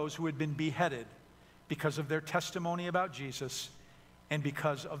souls of those who had been beheaded because of their testimony about Jesus and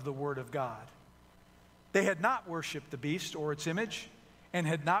because of the word of God. They had not worshiped the beast or its image and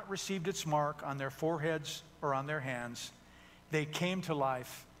had not received its mark on their foreheads or on their hands. They came to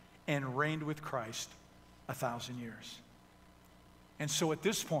life and reigned with Christ 1,000 years. And so at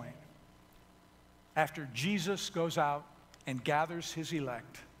this point, after Jesus goes out and gathers his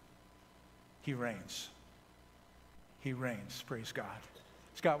elect, he reigns. He reigns, praise God.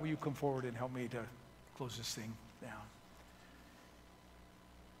 Scott, will you come forward and help me to close this thing down?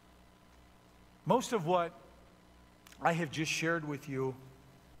 Most of what I have just shared with you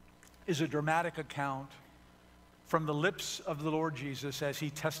is a dramatic account from the lips of the Lord Jesus as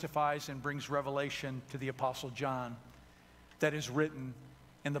he testifies and brings revelation to the Apostle John that is written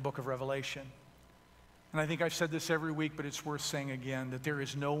in the book of Revelation. And I think I've said this every week, but it's worth saying again, that there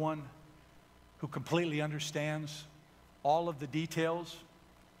is no one who completely understands all of the details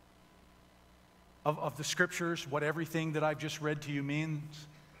of the scriptures, what everything that I've just read to you means.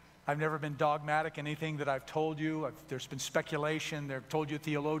 I've never been dogmatic in anything that I've told you. There's been speculation. They've told you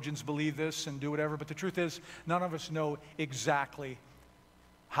theologians believe this and do whatever. But the truth is, none of us know exactly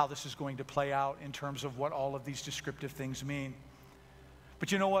how this is going to play out in terms of what all of these descriptive things mean.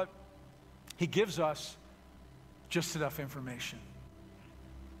 But you know what? He gives us just enough information.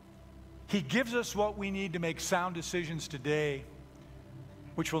 He gives us what we need to make sound decisions today,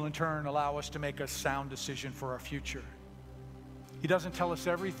 which will in turn allow us to make a sound decision for our future. He doesn't tell us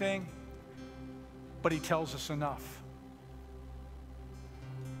everything, but He tells us enough.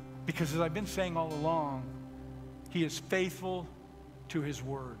 Because as I've been saying all along, He is faithful to His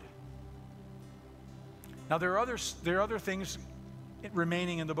word. Now there are other things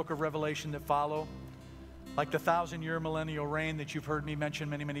remaining in the book of Revelation that follow, like the 1,000-year millennial reign that you've heard me mention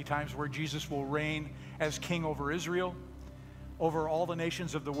many, many times, where Jesus will reign as king over Israel, over all the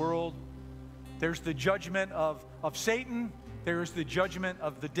nations of the world. There's the judgment of Satan. There's the judgment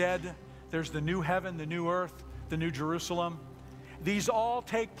of the dead. There's the new heaven, the new earth, the new Jerusalem. These all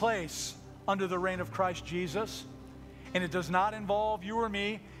take place under the reign of Christ Jesus, and it does not involve you or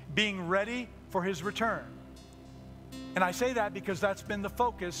me being ready for His return. And I say that because that's been the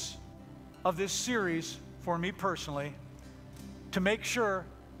focus of this series for me personally, to make sure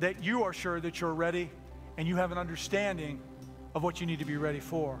that you are sure that you're ready and you have an understanding of what you need to be ready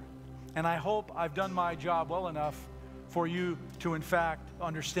for. And I hope I've done my job well enough for you to, in fact,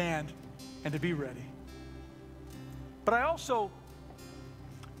 understand and to be ready. But I also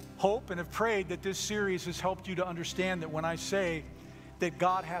hope and have prayed that this series has helped you to understand that when I say that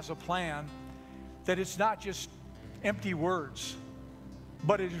God has a plan, that it's not just empty words,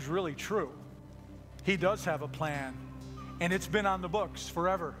 but it is really true. He does have a plan, and it's been on the books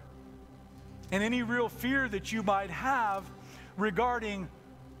forever. And any real fear that you might have regarding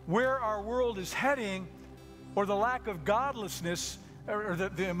where our world is heading, or the lack of godlessness, or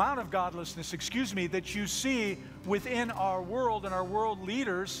the amount of godlessness, that you see within our world and our world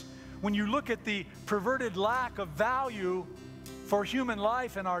leaders, when you look at the perverted lack of value for human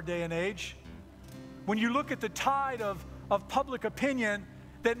life in our day and age, when you look at the tide of public opinion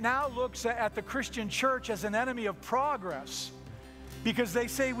that now looks at the Christian church as an enemy of progress, because they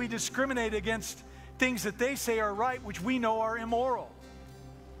say we discriminate against things that they say are right, which we know are immoral.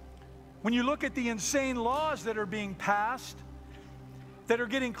 When you look at the insane laws that are being passed, that are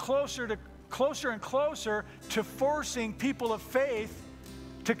getting closer and closer to forcing people of faith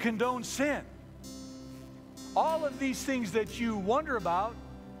to condone sin. All of these things that you wonder about,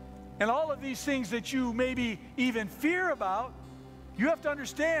 and all of these things that you maybe even fear about, you have to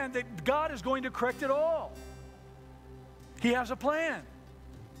understand that God is going to correct it all. He has a plan.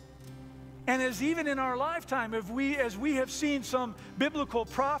 And as even in our lifetime, as we have seen some biblical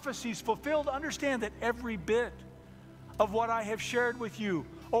prophecies fulfilled, understand that every bit of what I have shared with you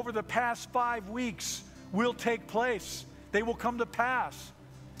over the past 5 weeks will take place. They will come to pass.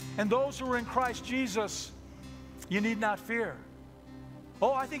 And those who are in Christ Jesus, you need not fear.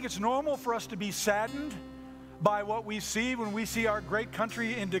 Oh, I think it's normal for us to be saddened by what we see when we see our great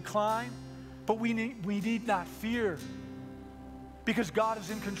country in decline. But we need not fear, because God is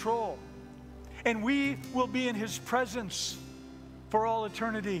in control. And we will be in His presence for all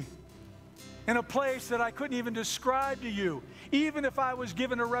eternity, in a place that I couldn't even describe to you. Even if I was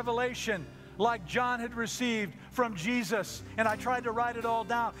given a revelation like John had received from Jesus, and I tried to write it all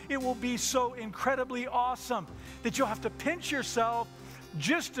down, it will be so incredibly awesome that you'll have to pinch yourself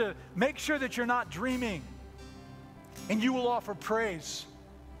just to make sure that you're not dreaming. And you will offer praise,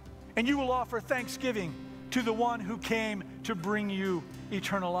 and you will offer thanksgiving to the one who came to bring you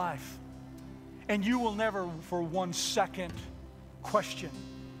eternal life. And you will never for 1 second question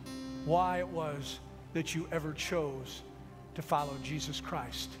why it was that you ever chose to follow Jesus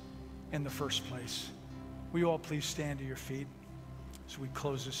Christ in the first place. Will you all please stand to your feet as we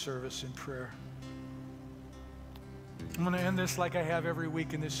close this service in prayer? I'm going to end this like I have every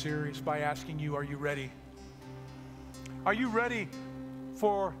week in this series by asking you, are you ready? Are you ready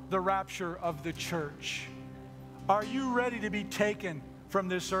for the rapture of the church? Are you ready to be taken from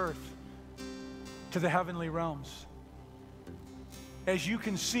this earth to the heavenly realms? As you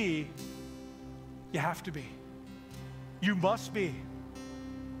can see, you have to be. You must be.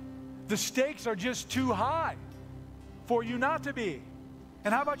 The stakes are just too high for you not to be.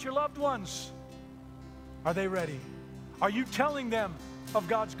 And how about your loved ones? Are they ready? Are you telling them of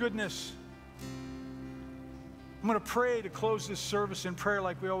God's goodness? I'm going to pray to close this service in prayer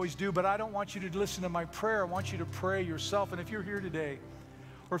like we always do, but I don't want you to listen to my prayer. I want you to pray yourself. And if you're here today,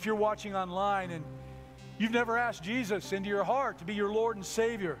 or if you're watching online and you've never asked Jesus into your heart to be your Lord and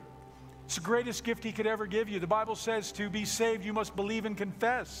Savior, it's the greatest gift He could ever give you. The Bible says to be saved, you must believe and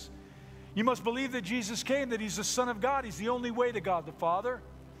confess. You must believe that Jesus came, that He's the Son of God. He's the only way to God the Father.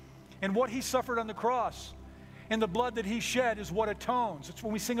 And what He suffered on the cross and the blood that He shed is what atones. It's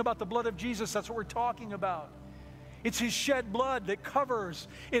when we sing about the blood of Jesus, that's what we're talking about. It's His shed blood that covers,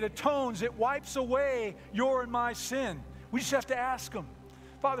 it atones, it wipes away your and my sin. We just have to ask Him,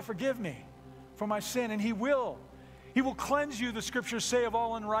 Father, forgive me for my sin, and He will. He will cleanse you, the scriptures say, of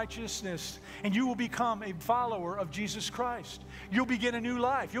all unrighteousness, and you will become a follower of Jesus Christ. You'll begin a new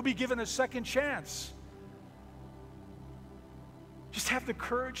life. You'll be given a second chance. Just have the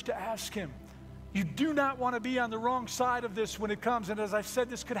courage to ask Him. You do not want to be on the wrong side of this when it comes. And as I said,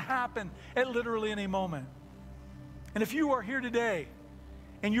 this could happen at literally any moment. And if you are here today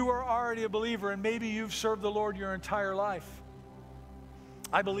and you are already a believer and maybe you've served the Lord your entire life,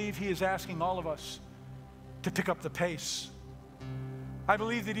 I believe He is asking all of us to pick up the pace. I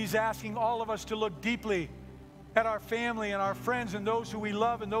believe that He's asking all of us to look deeply at our family and our friends and those who we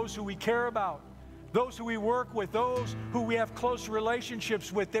love and those who we care about, those who we work with, those who we have close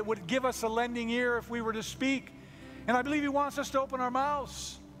relationships with, that would give us a lending ear if we were to speak. And I believe He wants us to open our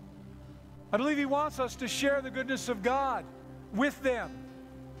mouths. I believe He wants us to share the goodness of God with them.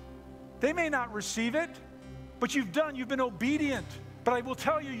 They may not receive it, but you've been obedient. But I will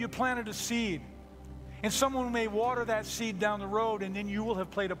tell you, you planted a seed. And someone may water that seed down the road, and then you will have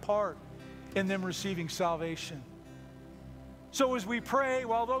played a part in them receiving salvation. So as we pray,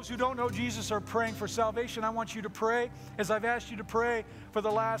 while those who don't know Jesus are praying for salvation, I want you to pray as I've asked you to pray for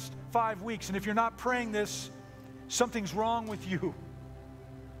the last 5 weeks. And if you're not praying this, something's wrong with you.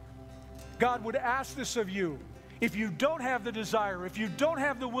 God would ask this of you. If you don't have the desire, if you don't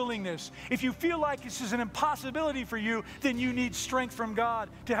have the willingness, if you feel like this is an impossibility for you, then you need strength from God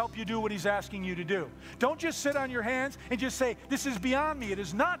to help you do what He's asking you to do. Don't just sit on your hands and just say, this is beyond me. It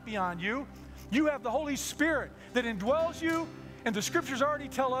is not beyond you. You have the Holy Spirit that indwells you, and the scriptures already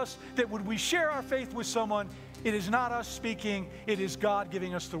tell us that when we share our faith with someone, it is not us speaking, it is God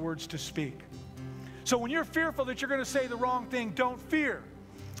giving us the words to speak. So when you're fearful that you're going to say the wrong thing, don't fear.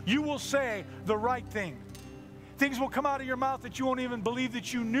 You will say the right thing. Things will come out of your mouth that you won't even believe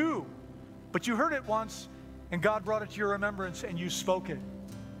that you knew, but you heard it once, and God brought it to your remembrance, and you spoke it.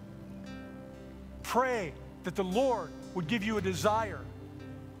 Pray that the Lord would give you a desire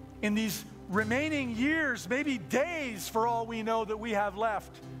in these remaining years, maybe days for all we know that we have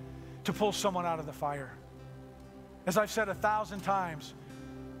left, to pull someone out of the fire. As I've said 1,000 times,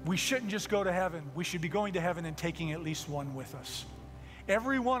 we shouldn't just go to heaven. We should be going to heaven and taking at least one with us.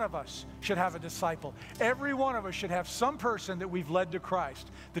 Every one of us should have a disciple. Every one of us should have some person that we've led to Christ.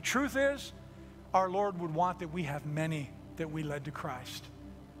 The truth is, our Lord would want that we have many that we led to Christ.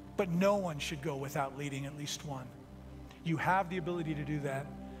 But no one should go without leading at least one. You have the ability to do that.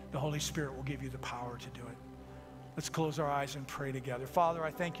 The Holy Spirit will give you the power to do it. Let's close our eyes and pray together. Father,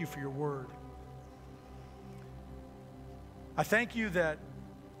 I thank you for your word. I thank you that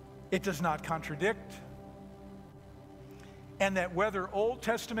it does not contradict, and that whether Old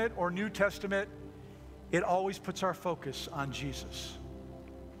Testament or New Testament, it always puts our focus on Jesus,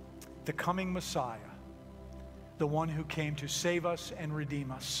 the coming Messiah, the one who came to save us and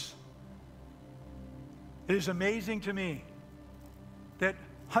redeem us. It is amazing to me that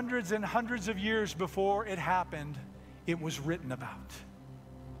hundreds and hundreds of years before it happened, it was written about.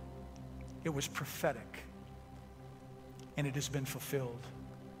 It was prophetic, and it has been fulfilled,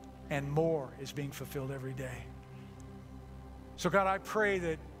 and more is being fulfilled every day. So God, I pray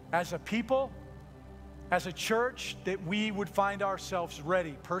that as a people, as a church, that we would find ourselves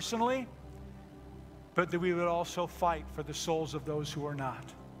ready personally, but that we would also fight for the souls of those who are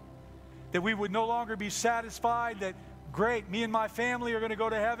not. That we would no longer be satisfied that, great, me and my family are going to go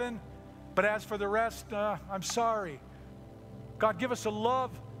to heaven, but as for the rest, I'm sorry. God, give us a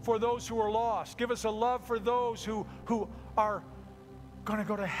love for those who are lost. Give us a love for those who are going to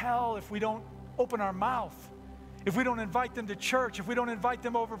go to hell if we don't open our mouth. If we don't invite them to church, if we don't invite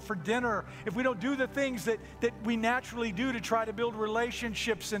them over for dinner, if we don't do the things that we naturally do to try to build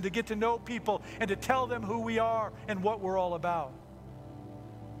relationships and to get to know people and to tell them who we are and what we're all about.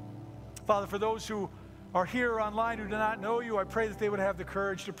 Father, for those who are here or online who do not know you, I pray that they would have the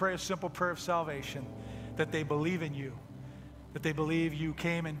courage to pray a simple prayer of salvation, that they believe in you, that they believe you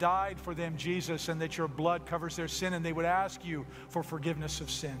came and died for them, Jesus, and that your blood covers their sin, and they would ask you for forgiveness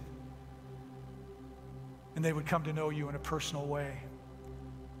of sin. And they would come to know you in a personal way.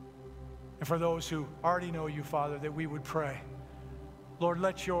 And for those who already know you, Father, that we would pray, Lord,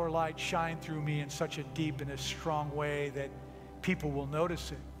 let your light shine through me in such a deep and a strong way that people will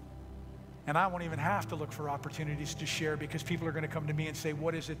notice it. And I won't even have to look for opportunities to share, because people are going to come to me and say,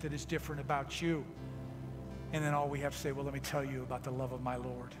 what is it that is different about you? And then all we have to say, well, let me tell you about the love of my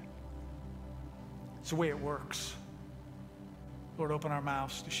Lord. It's the way it works. Lord, open our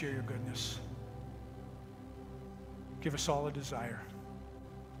mouths to share your goodness. Give us all a desire,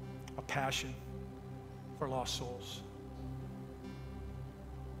 a passion for lost souls.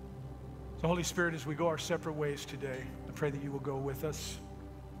 So, Holy Spirit, as we go our separate ways today, I pray that you will go with us,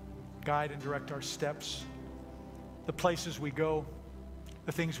 guide and direct our steps. the places we go,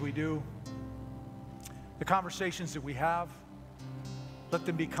 the things we do, the conversations that we have. Let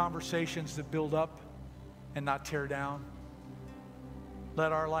them be conversations that build up and not tear down.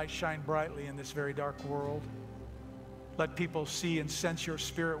 Let our light shine brightly in this very dark world. Let people see and sense your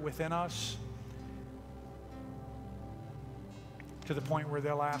Spirit within us to the point where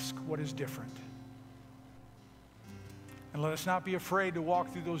they'll ask, what is different? And let us not be afraid to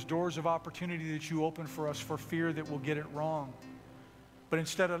walk through those doors of opportunity that you open for us for fear that we'll get it wrong. But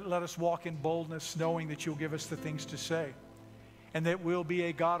instead, let us walk in boldness, knowing that you'll give us the things to say. And that will be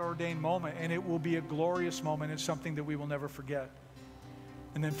a God-ordained moment, and it will be a glorious moment. It's something that we will never forget.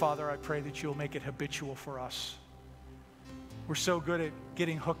 And then, Father, I pray that you'll make it habitual for us. We're so good at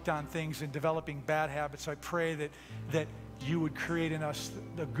getting hooked on things and developing bad habits. I pray that you would create in us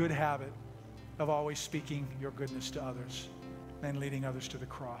the good habit of always speaking your goodness to others and leading others to the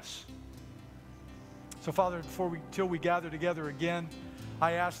cross. So, Father, till we gather together again,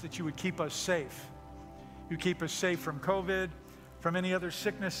 I ask that you would keep us safe. You keep us safe from COVID, from any other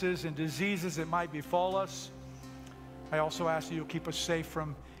sicknesses and diseases that might befall us. I also ask that you'll keep us safe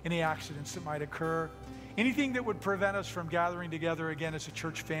from any accidents that might occur. Anything that would prevent us from gathering together again as a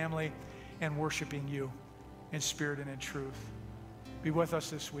church family and worshiping you in spirit and in truth. Be with us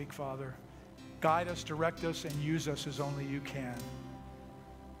this week, Father. Guide us, direct us, and use us as only you can.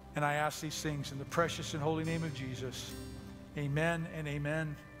 And I ask these things in the precious and holy name of Jesus. Amen and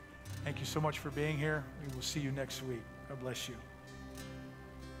amen. Thank you so much for being here. We will see you next week. God bless you.